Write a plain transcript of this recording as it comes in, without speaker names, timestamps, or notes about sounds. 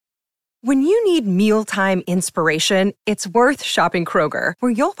When you need mealtime inspiration, it's worth shopping Kroger,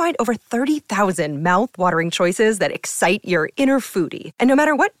 where you'll find over 30,000 mouth-watering choices that excite your inner foodie. And no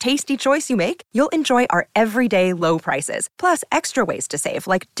matter what tasty choice you make, you'll enjoy our everyday low prices, plus extra ways to save,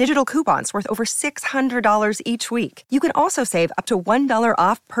 like digital coupons worth over $600 each week. You can also save up to $1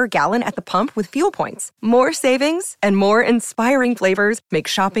 off per gallon at the pump with fuel points. More savings and more inspiring flavors make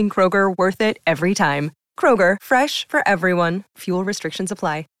shopping Kroger worth it every time. Kroger, fresh for everyone. Fuel restrictions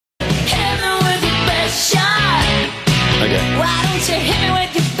apply. Shot. Okay. Why don't you hit me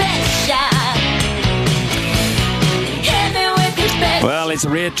with your best shot? Hit me with your best. Well, it's a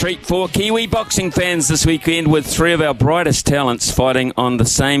rare treat for Kiwi boxing fans this weekend, with three of our brightest talents fighting on the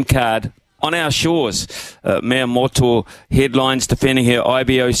same card on our shores. Mea Motor headlines defending her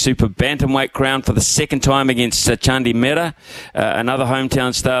IBO Super Bantamweight crown for the second time against Chandi Mera. Another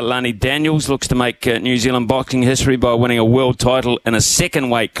hometown star, Lani Daniels, looks to make New Zealand boxing history by winning a world title in a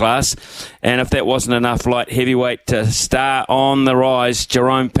second weight class. And if that wasn't enough, light heavyweight star on the rise,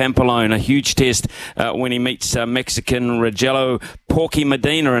 Jerome Pampalone, a huge test when he meets Mexican Rogelio Porky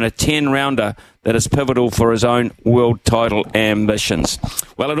Medina in a 10-rounder that is pivotal for his own world title ambitions.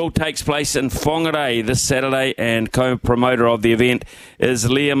 Well, it all takes place in Whangarei this Saturday, and co-promoter of the event is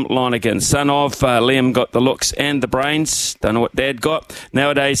Liam Lonergan. Son of Liam got the looks and the brains. Don't know what Dad got.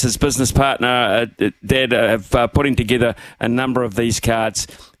 Nowadays, his business partner, Dad, have putting together a number of these cards,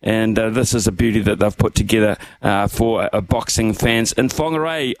 and this is a beauty that they've put together for boxing fans in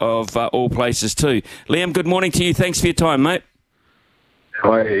Whangarei of all places too. Liam, good morning to you. Thanks for your time, mate.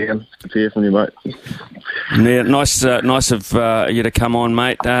 Hi, Ian. Good to hear from you, mate. Yeah, nice of you to come on,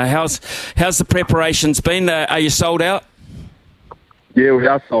 mate. How's the preparations been? Are you sold out? Yeah, we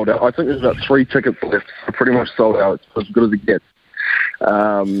are sold out. I think there's about 3 tickets left. We're pretty much sold out. It's as good as it gets.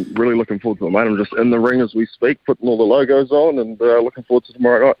 Really looking forward to it, mate. I'm just in the ring as we speak, putting all the logos on, and looking forward to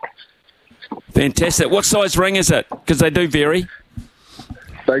tomorrow night. Fantastic. What size ring is it? Because they do vary.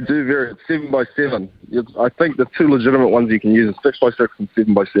 They do vary. It's 7x7. I think the two legitimate ones you can use are 6x6 and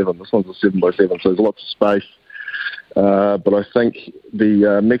 7x7. This one's a 7x7, so there's lots of space. But I think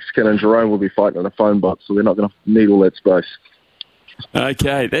the Mexican and Jerome will be fighting in a phone box, so they're not going to need all that space.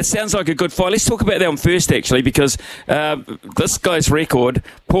 Okay, that sounds like a good fight. Let's talk about that one first, actually, because this guy's record,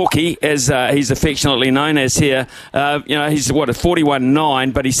 Porky, as he's affectionately known as here, he's a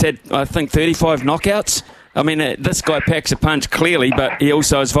 41-9, but he's had, I think, 35 knockouts. I mean, this guy packs a punch clearly, but he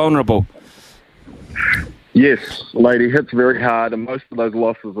also is vulnerable. Yes, mate, he hits very hard, and most of those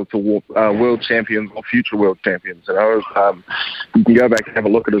losses are to world champions or future world champions. You can go back and have a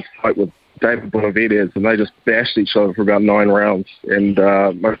look at his fight with David Benavidez, and they just bashed each other for about 9 rounds. And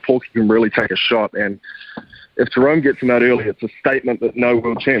Porky can really take a shot, and if Jerome gets him out early, it's a statement that no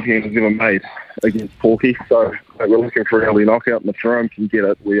world champion has ever made against Porky. So we're looking for an early knockout, and if Jerome can get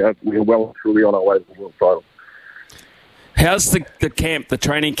it, we are well and truly on our way to the world title. How's the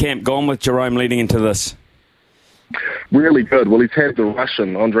training camp gone with Jerome leading into this? Really good. Well, he's had the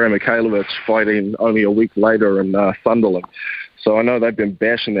Russian, Andrei Mikhailovich, fighting only a week later in Sunderland. So I know they've been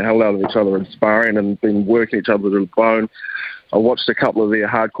bashing the hell out of each other and sparring and been working each other to the bone. I watched a couple of their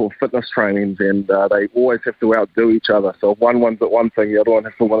hardcore fitness trainings, and they always have to outdo each other. So if one's at one thing, the other one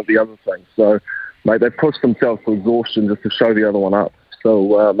has to win at the other thing. So, mate, they pushed themselves to exhaustion just to show the other one up.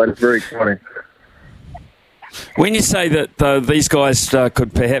 So, mate, it's very exciting. When you say that these guys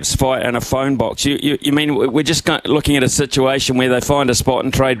could perhaps fight in a phone box, you mean we're just looking at a situation where they find a spot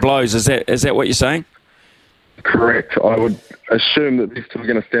and trade blows? Is that what you're saying? Correct. I would assume that these two are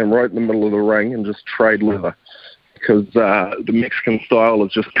going to stand right in the middle of the ring and just trade leather, because the Mexican style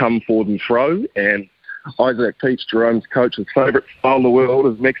is just come forward and throw, and Isaac Peach, Jerome's coach, his favourite style in the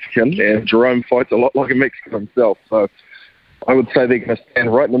world is Mexican, and Jerome fights a lot like a Mexican himself. So I would say they're going to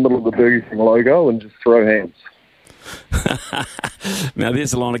stand right in the middle of the Burger King logo and just throw hands. Now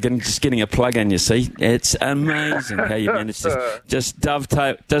there's a line again, just getting a plug in, you see. It's amazing how you managed to just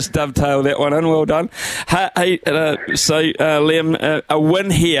dovetail that one in. Well done. Liam, a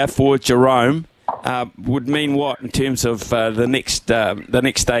win here for Jerome would mean what in terms of the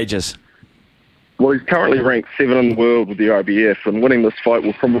next stages? Well, he's currently ranked 7 in the world with the IBF, and winning this fight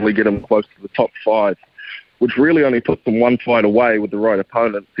will probably get him close to the top 5, which really only puts him 1 fight away with the right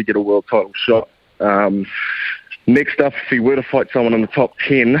opponent to get a world title shot. Next up, if he were to fight someone in the top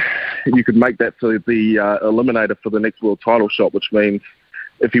 10, you could make that to the eliminator for the next world title shot, which means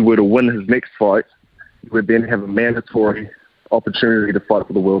if he were to win his next fight, he would then have a mandatory opportunity to fight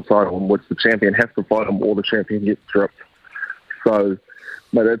for the world title, in which the champion has to fight him or the champion gets stripped. So,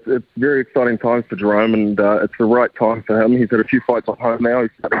 mate, it's very exciting times for Jerome, and it's the right time for him. He's had a few fights at home now. He's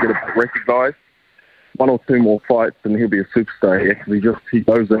starting to get a bit recognised. one or two more fights and he'll be a superstar here, because he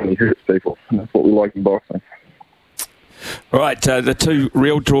goes in and he hurts people, and that's what we like in boxing. Right, the two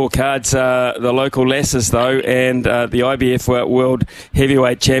real draw cards are the local lasses, though, and the IBF World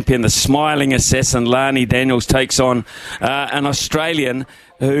Heavyweight Champion, the smiling assassin, Lani Daniels, takes on an Australian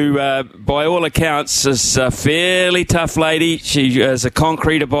who, by all accounts, is a fairly tough lady. She is a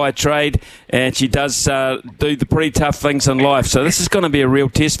concreter by trade, and she does do the pretty tough things in life. So this is going to be a real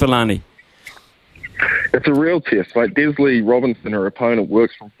test for Lani. It's a real test. Like Desley Robinson, her opponent,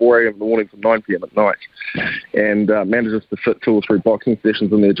 works from 4 a.m. in the morning to 9 p.m. at night, and manages to fit 2 or 3 boxing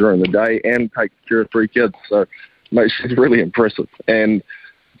sessions in there during the day and take care of 3 kids. So, mate, she's really impressive. And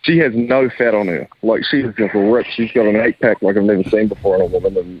she has no fat on her. Like, she is just ripped. She's got an 8-pack like I've never seen before in a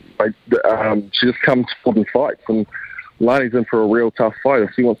woman. And like, she just comes forward and fights. And Lani's in for a real tough fight.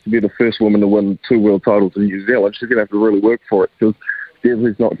 If she wants to be the first woman to win 2 world titles in New Zealand, she's going to have to really work for it, because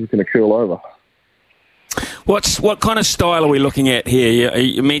Desley's not just going to curl over. What kind of style are we looking at here?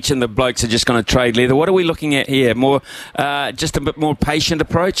 You mentioned the blokes are just going to trade leather. What are we looking at here? More, just a bit more patient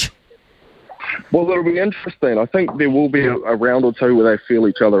approach? Well, it'll be interesting. I think there will be a round or two where they feel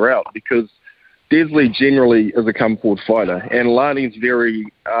each other out, because Desley generally is a come-forward fighter, and Lani's very,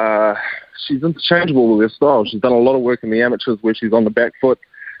 she's interchangeable with her style. She's done a lot of work in the amateurs where she's on the back foot,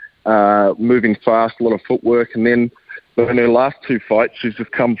 moving fast, a lot of footwork, and then but in her last 2 fights, she's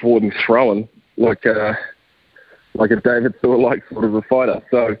just come forward and thrown like a David Stewart-like sort of a fighter.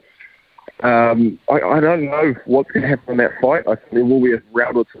 So I don't know what's going to happen in that fight. I think there will be a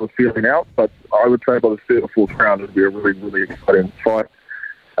round or two of feeling out, but I would say by the 3rd or 4th round it'll be a really, really exciting fight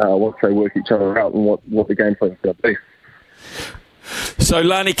once they work each other out and what the game plan is going to be. So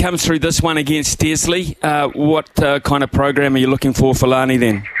Lani comes through this one against Desley. What kind of program are you looking for Lani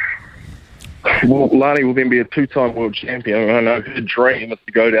then? Well, Lani will then be a 2-time world champion. I know her dream is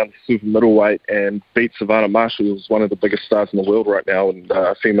to go down to super middleweight and beat Savannah Marshall, who's one of the biggest stars in the world right now in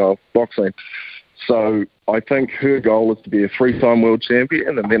female boxing. So I think her goal is to be a 3-time world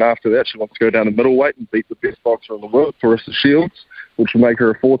champion, and then after that she wants to go down to middleweight and beat the best boxer in the world, Clarissa Shields, which will make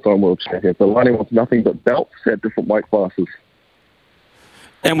her a 4-time world champion. So Lani wants nothing but belts at different weight classes.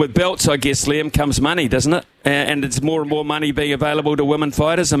 And with belts, I guess, Liam, comes money, doesn't it? And it's more and more money being available to women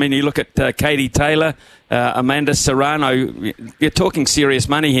fighters. I mean, you look at Katie Taylor, Amanda Serrano, you're talking serious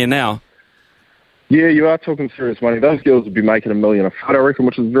money here now. Yeah, you are talking serious money. Those girls would be making $1 million a fight, I reckon,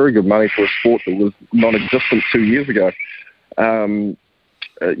 which is very good money for a sport that was non-existent 2 years ago.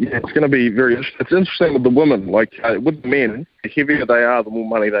 It's going to be it's interesting with the women. Like with the men, the heavier they are, the more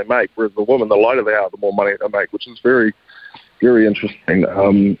money they make, whereas the women, the lighter they are, the more money they make, which is very, very interesting.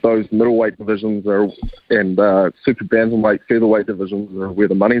 Those middleweight divisions and super bantamweight, featherweight divisions are where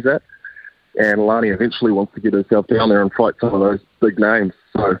the money's at. And Lani eventually wants to get herself down there and fight some of those big names.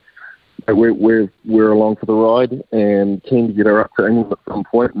 So we're along for the ride and keen to get her up to England at some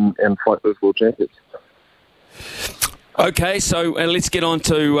point and fight those world champions. Okay, so let's get on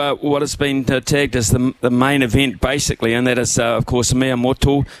to what has been tagged as the main event, basically, and that is, of course, Mia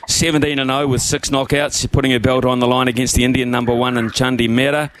Motul, 17-0 with 6 knockouts. She's putting her belt on the line against the Indian number 1 in Chandi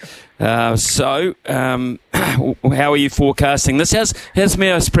Mehra. How are you forecasting this? How's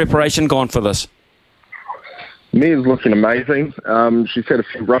Mia's preparation gone for this? Mia's looking amazing. She's had a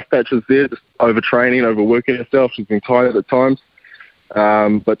few rough patches there, just overtraining, overworking herself. She's been tired at times.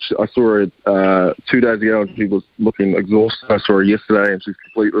 But I saw her 2 days ago and she was looking exhausted. I saw her yesterday and she's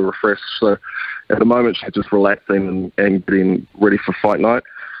completely refreshed. So at the moment she's just relaxing and getting ready for fight night.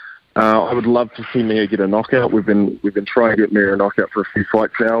 I would love to see Mia get a knockout. We've been trying to get Mia a knockout for a few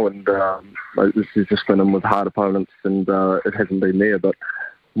fights now, and she's just been in with hard opponents, and it hasn't been there. But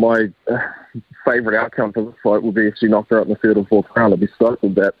my favourite outcome for this fight would be if she knocked her out in the 3rd or 4th round. I'd be stoked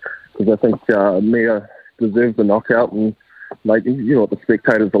with that, because I think Mia deserves the knockout. And like, you know what the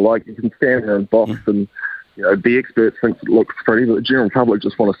spectators are like. You can stand there and box, and the experts think it looks pretty, but the general public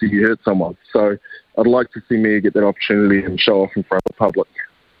just want to see you hurt someone. So I'd like to see Mia get that opportunity and show off in front of the public.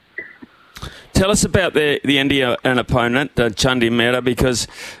 Tell us about the Indian opponent, Chandi Mehra, because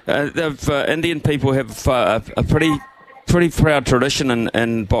Indian people have a pretty proud tradition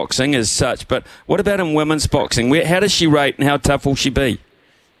in boxing as such. But what about in women's boxing? How does she rate and how tough will she be?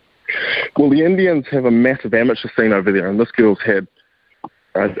 Well, the Indians have a massive amateur scene over there, and this girl's had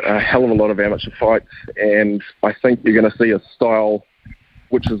a hell of a lot of amateur fights, and I think you're going to see a style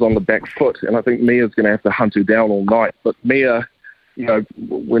which is on the back foot, and I think Mia's going to have to hunt her down all night. But Mia,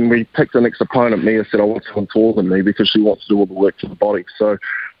 when we picked the next opponent, Mia said, I want someone taller than me, because she wants to do all the work to the body. So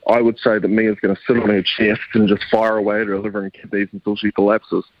I would say that Mia's going to sit on her chest and just fire away at her liver and kidneys until she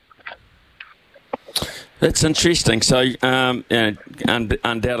collapses. That's interesting. So,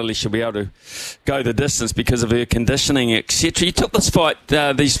 undoubtedly she'll be able to go the distance because of her conditioning, etc. You took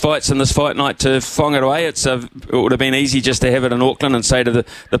these fights and this fight night to Whangarei. It would have been easy just to have it in Auckland and say to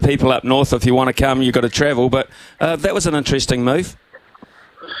the people up north, if you want to come, you've got to travel. But that was an interesting move.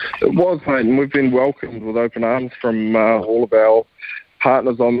 It was, mate, and we've been welcomed with open arms from all of our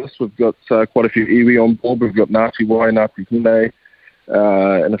partners on this. We've got quite a few iwi on board. We've got Ngāti Wahine,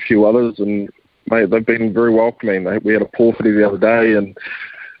 and a few others, and mate, they've been very welcoming. We had a porphyry the other day, and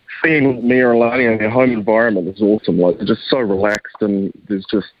seeing Mia and Lani in their home environment is awesome. Like, they're just so relaxed, and there's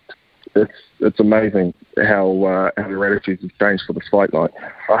just it's amazing how their attitudes have changed for this fight night.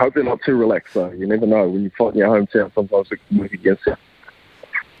 I hope they're not too relaxed, though. You never know. When you fight in your hometown, sometimes it can work against you.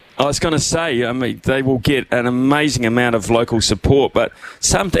 I was going to say, I mean, they will get an amazing amount of local support, but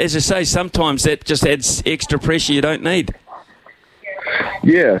as I say, sometimes that just adds extra pressure you don't need.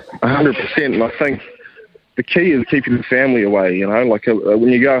 Yeah, 100%. And I think the key is keeping the family away, you know. Like, when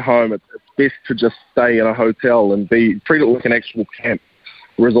you go home, it's best to just stay in a hotel and treat it like an actual camp.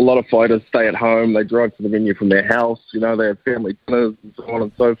 Whereas a lot of fighters stay at home, they drive to the venue from their house, you know, they have family dinners and so on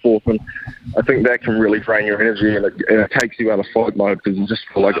and so forth. And I think that can really drain your energy, and it takes you out of fight mode because you just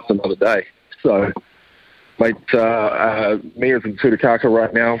feel like it's another day. So, mate, Mia's in Tutukaka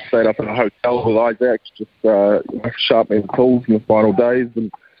right now, stayed up in a hotel with Isaac, just sharpening the tools in the final days,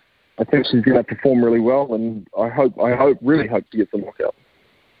 and I think she's going to perform really well, and I really hope she gets a knockout.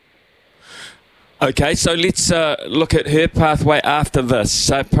 Okay, so let's look at her pathway after this.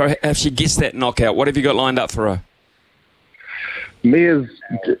 So perhaps she gets that knockout. What have you got lined up for her? Mia's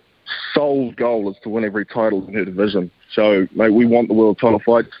sole goal is to win every title in her division. So, mate, we want the world title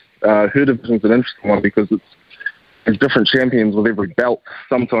fights. Her division's an interesting one because it's different champions with every belt.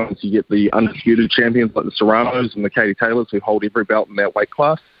 Sometimes you get the undisputed champions like the Serranos and the Katie Taylors who hold every belt in that weight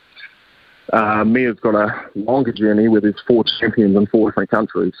class. Mia's got a longer journey where there's 4 champions in 4 different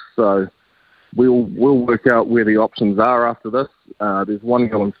countries. So we'll work out where the options are after this. There's one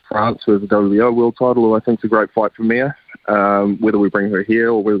girl in France who has a WBO world title who I think is a great fight for Mia. Whether we bring her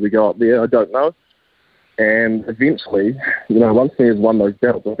here or whether we go up there, I don't know. And eventually, you know, once Mia's won those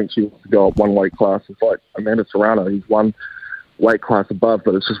belts, I think she wants to go up one weight class and fight Amanda Serrano, who's one weight class above,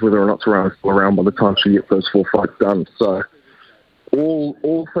 but it's just whether or not Serrano's still around by the time she gets those 4 fights done. So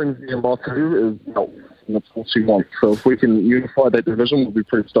all things Mia Motu is belts, and that's what she wants. So if we can unify that division, we'll be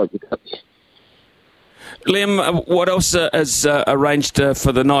pretty stoked with that. Liam, what else is arranged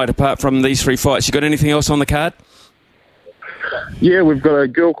for the night apart from these 3 fights? You got anything else on the card? Yeah, we've got a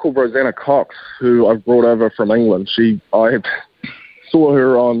girl called Rosanna Cox who I've brought over from England. I saw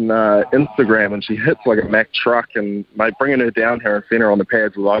her on Instagram, and she hits like a Mack truck, and mate, bringing her down here and seeing her on the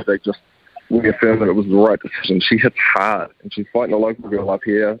pads with Isaac just reaffirmed that it was the right decision. She hits hard, and she's fighting a local girl up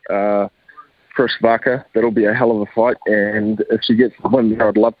here, Chris Vaca. That'll be a hell of a fight, and if she gets the win,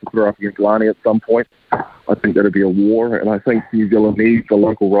 I'd love to put her up against Lani at some point. I think that'll be a war, and I think New Zealand needs a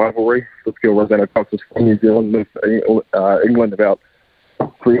local rivalry. This girl, Rosanna Cox, is from New Zealand, moved to England about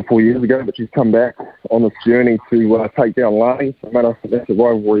 3 or 4 years ago, but she's come back on this journey to take down Lani. So, man, I think that's a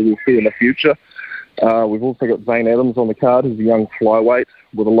rivalry we'll see in the future. We've also got Zane Adams on the card, who's a young flyweight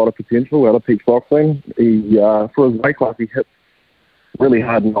with a lot of potential out of peak boxing. He, for his weight class, he hits really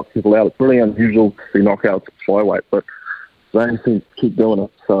hard and knocks people out. It's really unusual to see knockouts at flyweight, but Zane seems to keep doing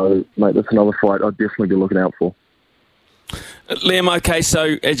it. So, mate, that's another fight I'd definitely be looking out for. Liam, okay,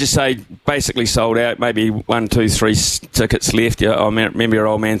 so as you say, basically sold out, maybe 1, 2, 3 tickets left. I remember your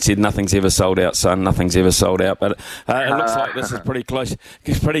old man said nothing's ever sold out, son, nothing's ever sold out, but it looks like this is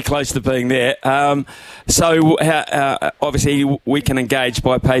pretty close to being there. So obviously we can engage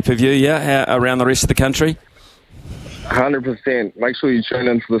by pay-per-view, yeah, around the rest of the country? 100%. Make sure you tune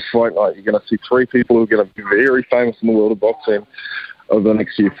in for this fight night. You're going to see 3 people who are going to be very famous in the world of boxing over the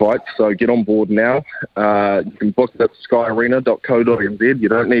next few fights, so get on board now. You can book at skyarena.co.nz. You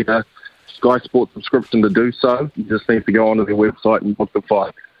don't need a Sky Sports subscription to do so. You just need to go onto their website and book the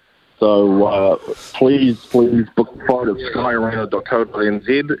fight. So please book the fight at skyarena.co.nz.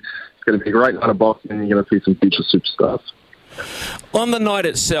 It's going to be a great night of boxing, and you're going to see some future superstars. On the night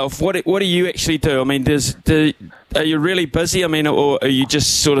itself, what do you actually do? I mean, are you really busy? I mean, or are you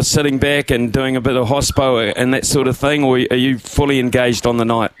just sort of sitting back and doing a bit of hospo and that sort of thing, or are you fully engaged on the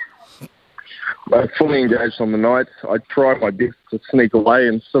night? I'm fully engaged on the night. I try my best to sneak away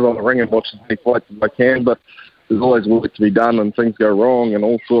and sit on the ring and watch as many fights as I can, but there's always work to be done and things go wrong and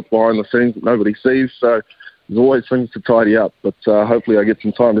all sorts behind the scenes that nobody sees, so there's always things to tidy up. But hopefully I get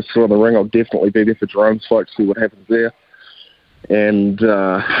some time to sit on the ring. I'll definitely be there for Jerome's fight to see what happens there. And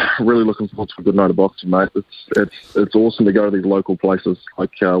really looking forward to a good night of boxing, mate. It's awesome to go to these local places.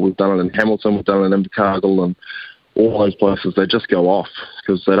 Like we've done it in Hamilton, we've done it in Invercargill, and all those places, they just go off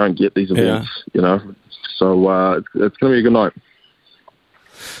because they don't get these events, you know. So it's going to be a good night.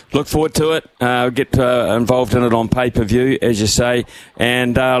 Look forward to it. Get involved in it on pay-per-view, as you say.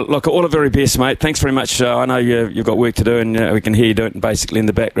 And look, all the very best, mate. Thanks very much. I know you've got work to do, and we can hear you doing it basically in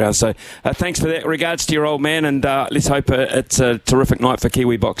the background. So thanks for that. Regards to your old man, and let's hope it's a terrific night for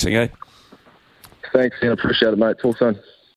Kiwi boxing, eh? Thanks, Ian. Appreciate it, mate. Talk soon.